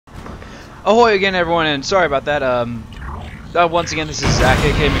Ahoy again, everyone, and sorry about that. Once again, this is Zach,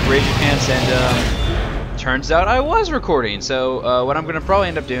 aka McRagePants, and turns out I was recording. So what I'm gonna probably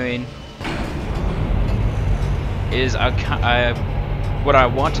end up doing is what I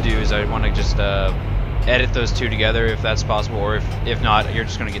want to do is I want to just edit those two together if that's possible, or if not, you're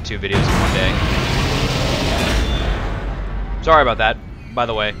just gonna get two videos in one day. Sorry about that, by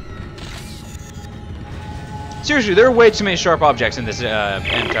the way. Seriously, there are way too many sharp objects in this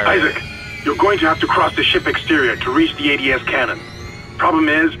entire... Isaac, you're going to have to cross the ship exterior to reach the ADS cannon. Problem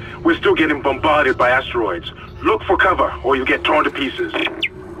is, we're still getting bombarded by asteroids. Look for cover, or you'll get torn to pieces. I'm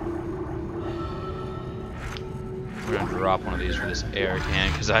gonna drop one of these for this air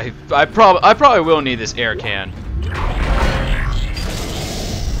can, because I probably will need this air can.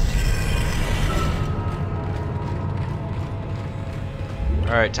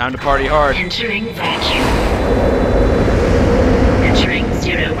 Alright, time to party hard. Entering vacuum. Entering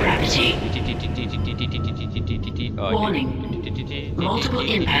zero gravity. Warning. Multiple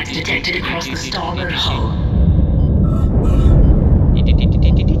impacts detected across the starboard hull.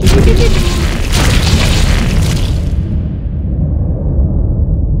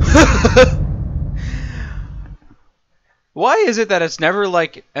 Why is it that it's never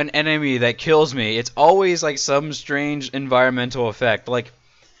like an enemy that kills me? It's always like some strange environmental effect. Like,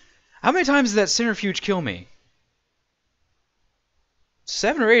 how many times did that centrifuge kill me?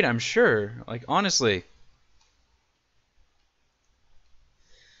 7 or 8, I'm sure. Like, honestly.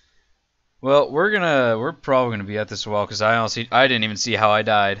 Well, we're probably gonna be at this a while because I didn't even see how I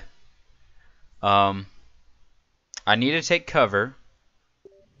died. I need to take cover.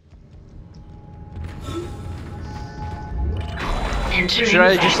 Should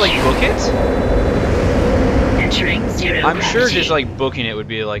I just like book it? Entering zero I'm sure gravity. just like booking it would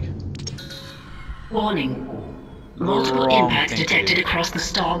be like... Warning. Multiple Wrong impacts thinking. detected across the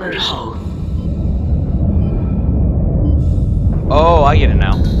starboard hull. Oh, I get it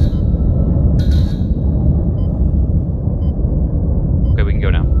now. Okay, we can go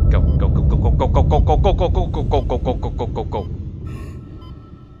now. Go, go, go, go, go, go, go, go, go, go, go, go, go, go, go, go, go, go, go.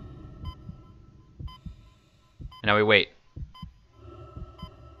 And now we wait.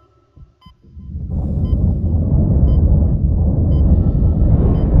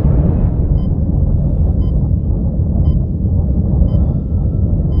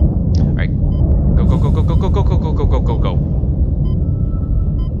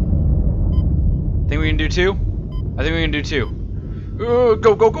 Think we can do two? I think we can do two. Go,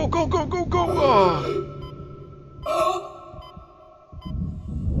 go, go, go, go, go, go!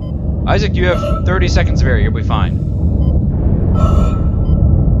 Isaac, you have 30 seconds of air. You'll be fine.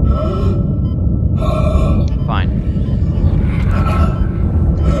 Fine.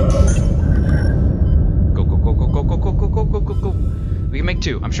 Go, go, go, go, go, go, go, go, go, go, go, go. We can make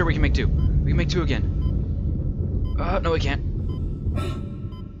two. I'm sure we can make two. We can make two again. No, we can't.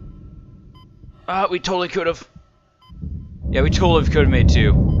 We totally could have. Yeah, we totally could have made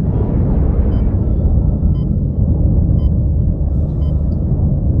two.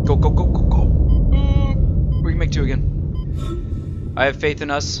 Go, go, go, go, go. We can make two again. I have faith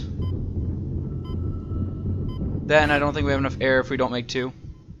in us. Then I don't think we have enough air if we don't make two.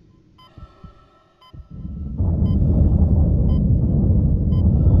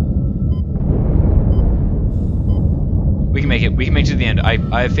 We can make it. We can make it to the end.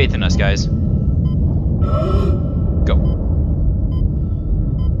 I have faith in us, guys. Go.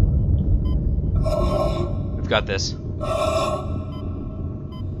 We've got this.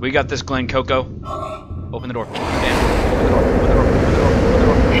 We got this, Glen Coco. Open the door. Dan, open the door. Open the door. Open the door. Open the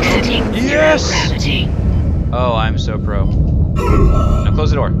door. Exiting Yes! zero gravity. Oh, I'm so pro. Now close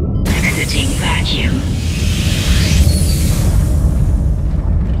the door. Exiting vacuum.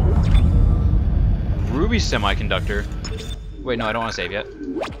 Ruby semiconductor. Wait, no, I don't want to save yet.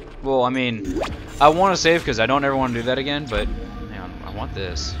 Well, I mean, I want to save because I don't ever want to do that again, but man, I want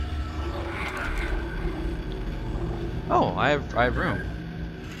this. Oh, I have room.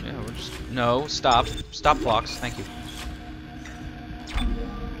 Yeah, we're just stop blocks. Thank you.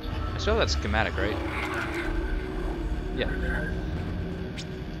 I still have that schematic, right? Yeah.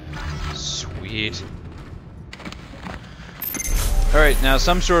 Sweet. All right, now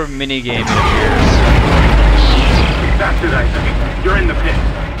some sort of mini game appears. That's it, Isaac. You're in the pit.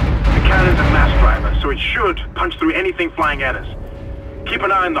 The cannon's a mass driver, so it should punch through anything flying at us. Keep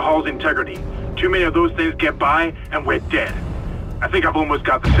an eye on the hull's integrity. Too many of those things get by, and we're dead. I think I've almost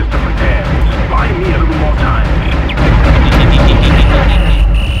got the system repaired. Just buy me a little more time.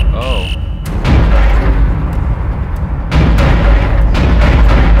 Oh.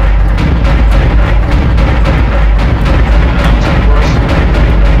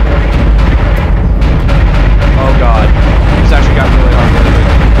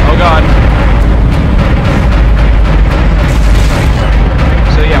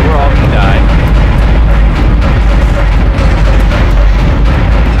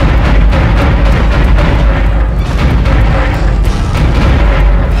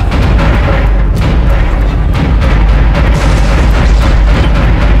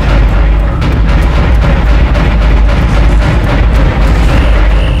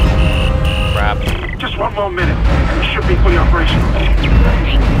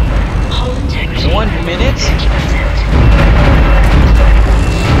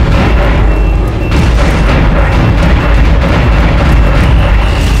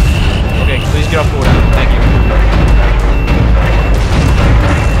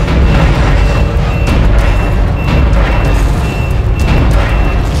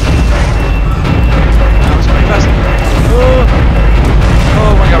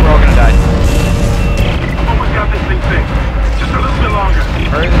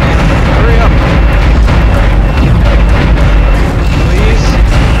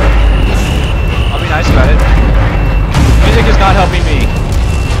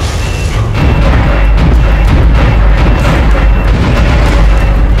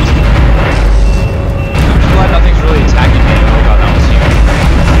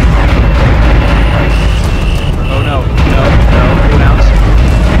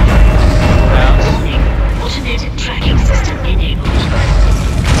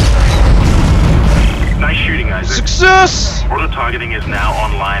 Targeting is now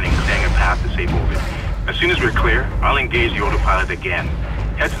online and clearing a path to safe orbit. As soon as we're clear, I'll engage the autopilot again.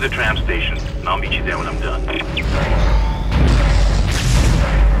 Head to the tram station, and I'll meet you there when I'm done.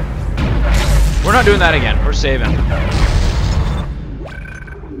 We're not doing that again. We're saving.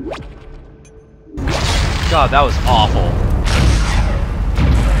 God, that was awful.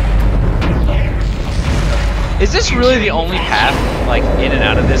 Is this really the only path, like, in and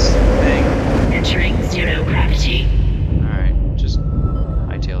out of this thing? Entering zero gravity. Alright, just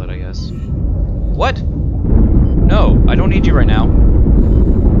hightail it, I guess. What? No, I don't need you right now.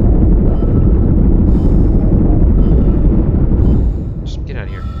 Just get out of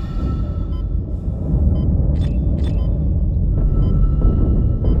here.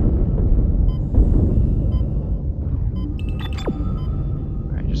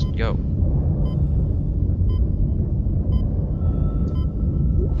 Alright, just go.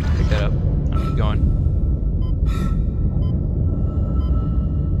 Pick that up. I'll keep going.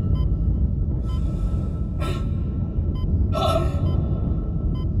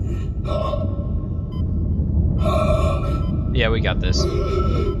 Yeah, we got this.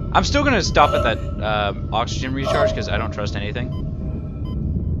 I'm still gonna stop at that oxygen recharge because I don't trust anything.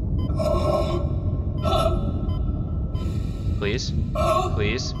 Please.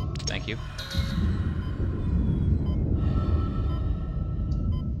 Please. Thank you.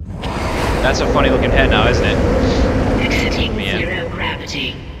 That's a funny looking head now, isn't it? Exiting Man. zero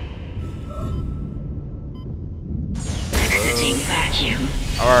gravity. Exiting vacuum.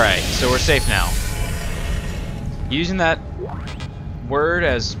 Alright, so we're safe now. Using that word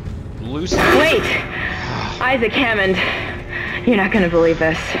as loosely. Wait! Isaac Hammond, you're not gonna believe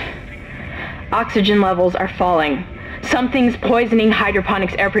this. Oxygen levels are falling. Something's poisoning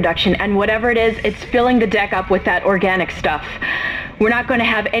hydroponics air production, and whatever it is, it's filling the deck up with that organic stuff. We're not going to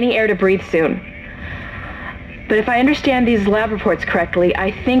have any air to breathe soon. But if I understand these lab reports correctly,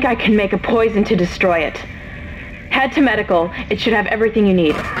 I think I can make a poison to destroy it. Head to medical. It should have everything you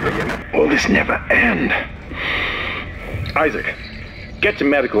need. Will this never end? Isaac, get to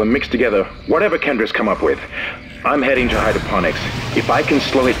medical and mix together whatever Kendra's come up with. I'm heading to hydroponics. If I can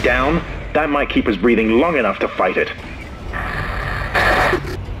slow it down, that might keep us breathing long enough to fight it.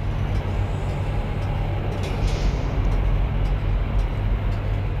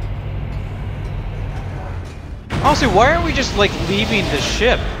 Honestly, why aren't we just, like, leaving the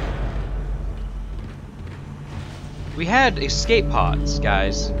ship? We had escape pods,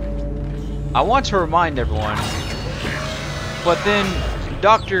 guys. I want to remind everyone. But then,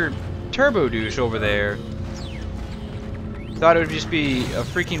 Dr. Turbo Douche over there thought it would just be a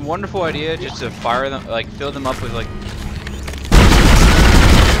freaking wonderful idea just to fire them, like, fill them up with, like...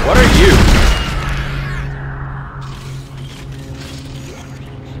 What are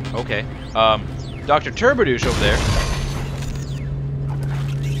you? Okay. Dr. Turbodouche over there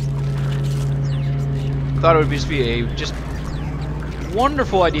thought it would just be a just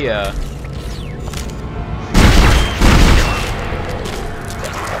wonderful idea.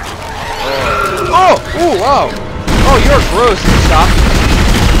 Oh! Ooh, wow! Oh, you're gross. Stop.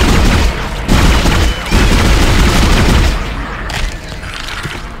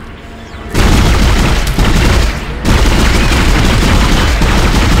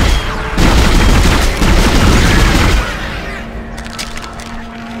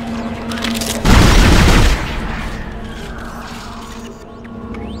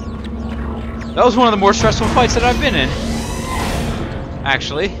 That was one of the more stressful fights that I've been in.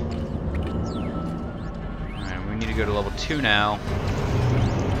 Actually. Alright, we need to go to level 2 now.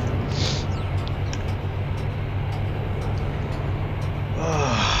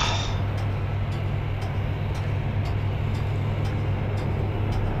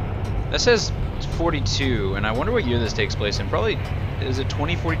 That says 42, and I wonder what year this takes place in. Probably, is it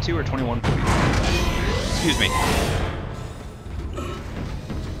 2042 or 2142? Excuse me.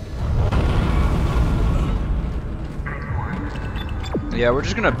 Yeah, we're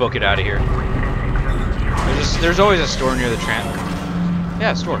just gonna book it out of here. There's always a store near the tram.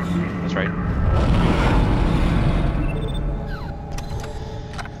 Yeah, store. That's right.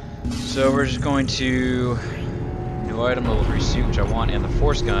 So we're just going to new item, level 3 suit, which I want, and the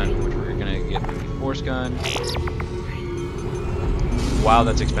force gun, which we're gonna get the force gun. Wow,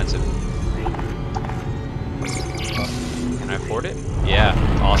 that's expensive. Can I afford it? Yeah,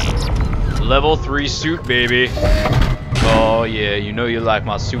 awesome. Level 3 suit, baby. Oh yeah, you know you like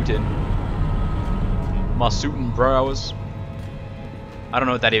my suiting. My suiting prowess. I don't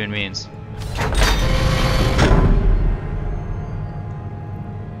know what that even means.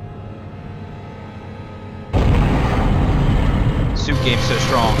 Suit game's so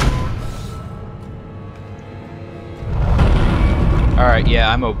strong. Alright,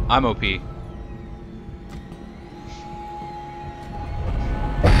 yeah, I'm OP. So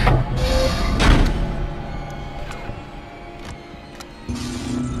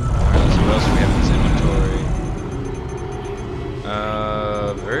what else do we have in this inventory?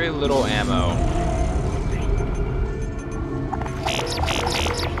 Very little ammo.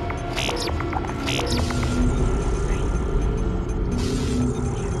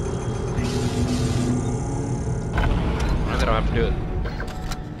 I don't have to do it.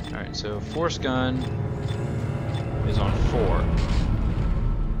 Alright, so force gun is on 4.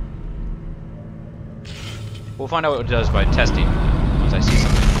 We'll find out what it does by testing once I see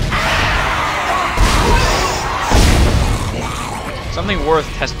something. Something worth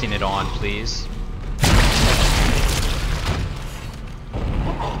testing it on, please.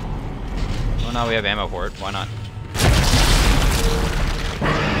 Well, now we have ammo for it. Why not?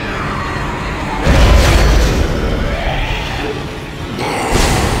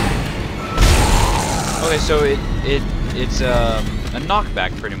 Okay, so it's a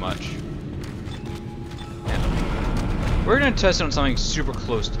knockback pretty much. Yeah. We're gonna test it on something super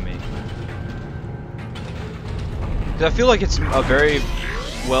close to me. 'Cause I feel like it's a very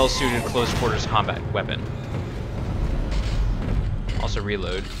well-suited close quarters combat weapon. Also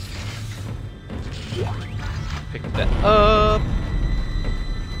reload. Pick that up.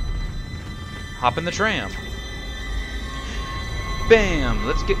 Hop in the tram. Bam!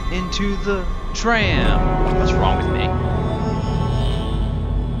 Let's get into the tram. What's wrong with me?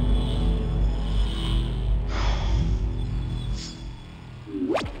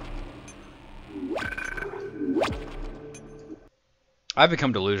 I've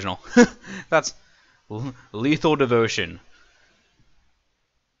become delusional. That's lethal devotion.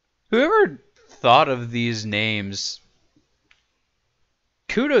 Whoever thought of these names,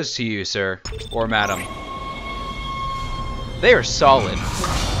 kudos to you, sir, or madam. They are solid.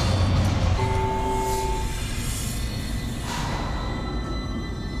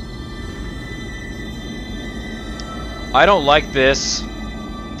 I don't like this.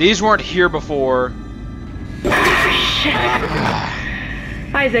 These weren't here before. Shit.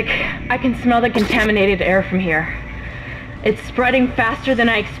 Isaac, I can smell the contaminated air from here. It's spreading faster than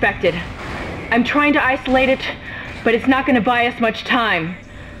I expected. I'm trying to isolate it, but it's not going to buy us much time.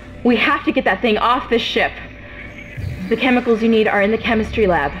 We have to get that thing off this ship. The chemicals you need are in the chemistry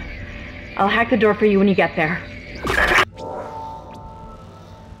lab. I'll hack the door for you when you get there.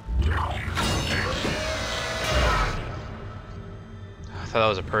 I thought that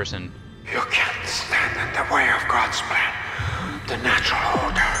was a person. You can't stand in the way of God's plan, the natural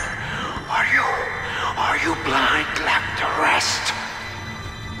order. Are you blind like the rest?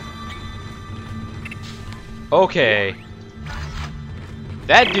 Okay.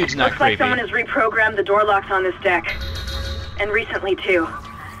 That dude's not Looks creepy. like someone has reprogrammed the door locks on this deck. And recently, too.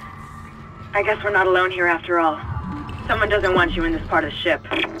 I guess we're not alone here after all. Someone doesn't want you in this part of the ship.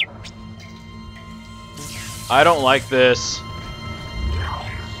 I don't like this.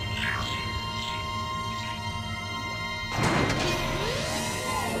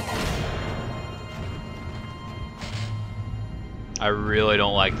 I really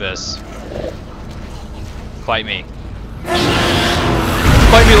don't like this. Fight me.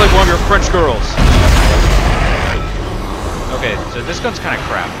 Fight me like one of your French girls. Okay, so this gun's kind of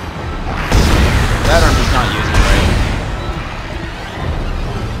crap. That arm is not using right.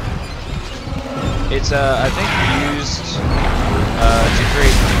 It's I think used to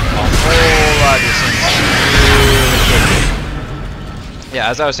create a whole lot of distance. Yeah,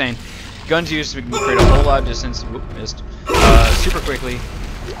 as I was saying, guns used to create a whole lot of distance. Whoop, missed. Super quickly,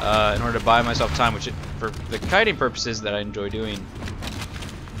 in order to buy myself time, which for the kiting purposes that I enjoy doing,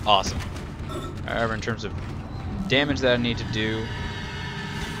 awesome. However, in terms of damage that I need to do,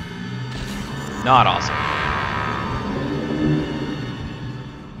 not awesome.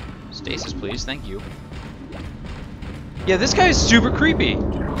 Stasis, please, thank you. Yeah, this guy is super creepy.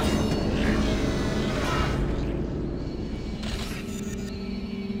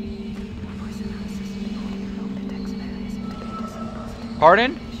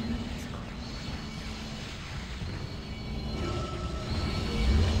 Pardon?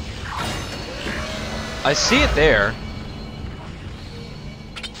 I see it there.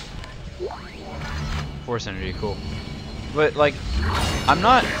 Force energy, cool. But like, I'm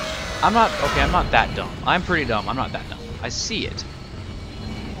not that dumb. I'm pretty dumb. I'm not that dumb. I see it.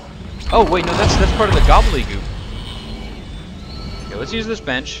 Oh wait, no, that's part of the gobbledygook. Okay, let's use this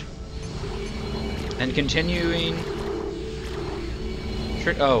bench. And continuing.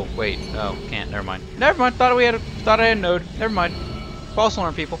 Oh wait, oh can't. Never mind. Never mind. Thought I had a node. Never mind. False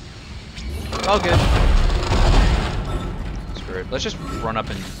alarm, people. All good. after it. Let's just run up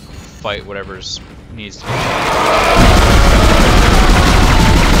and fight whatever's needs to be.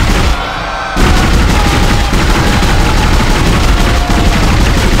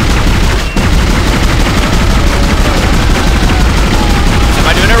 Am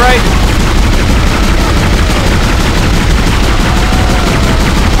I doing it right?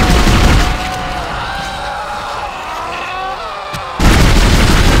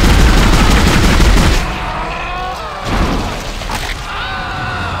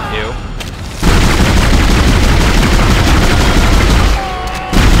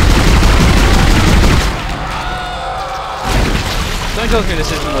 Don't tell me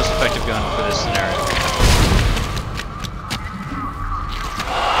this isn't the most effective gun for this scenario.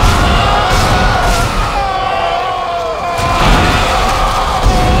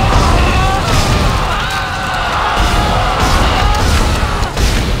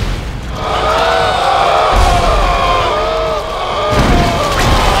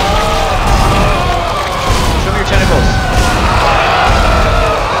 Show me your tentacles.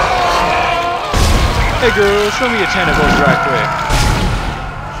 Hey girl, show me your tentacles right quick.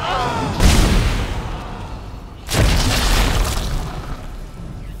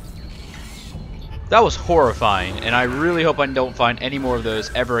 That was horrifying, and I really hope I don't find any more of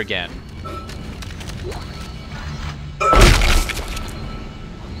those ever again.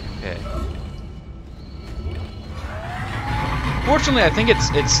 Okay. Fortunately, I think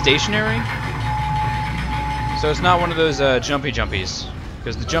it's stationary, so it's not one of those jumpy jumpies,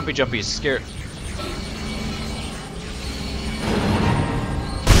 because the jumpy jumpies scare.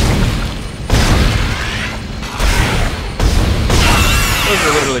 Those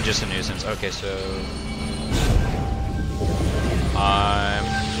are literally just a nuisance. Okay, so I'm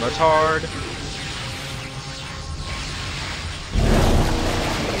retard.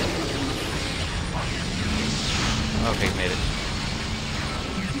 Okay, made it.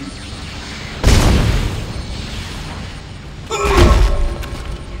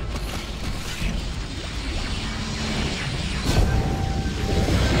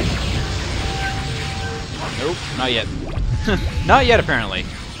 Nope, not yet. Not yet, apparently.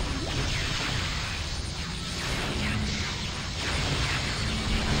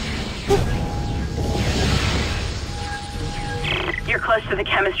 You're close to the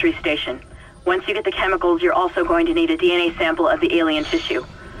chemistry station. Once you get the chemicals, you're also going to need a DNA sample of the alien tissue.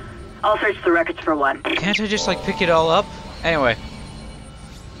 I'll search the records for one. Can't I just, like, pick it all up? Anyway.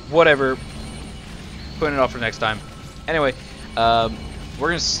 Whatever. Putting it off for next time. Anyway, we're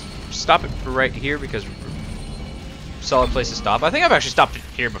gonna stop it right here because solid place to stop. I think I've actually stopped it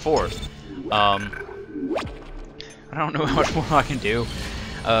here before. I don't know how much more I can do.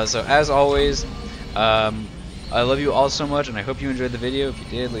 So as always, I love you all so much, and I hope you enjoyed the video. If you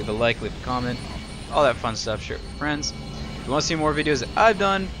did, leave a like, leave a comment, all that fun stuff. Share it with friends. If you want to see more videos that I've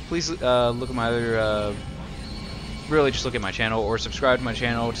done, please look at my other. Really, just look at my channel or subscribe to my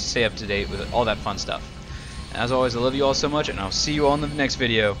channel to stay up to date with all that fun stuff. And as always, I love you all so much, and I'll see you all in the next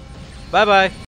video. Bye bye.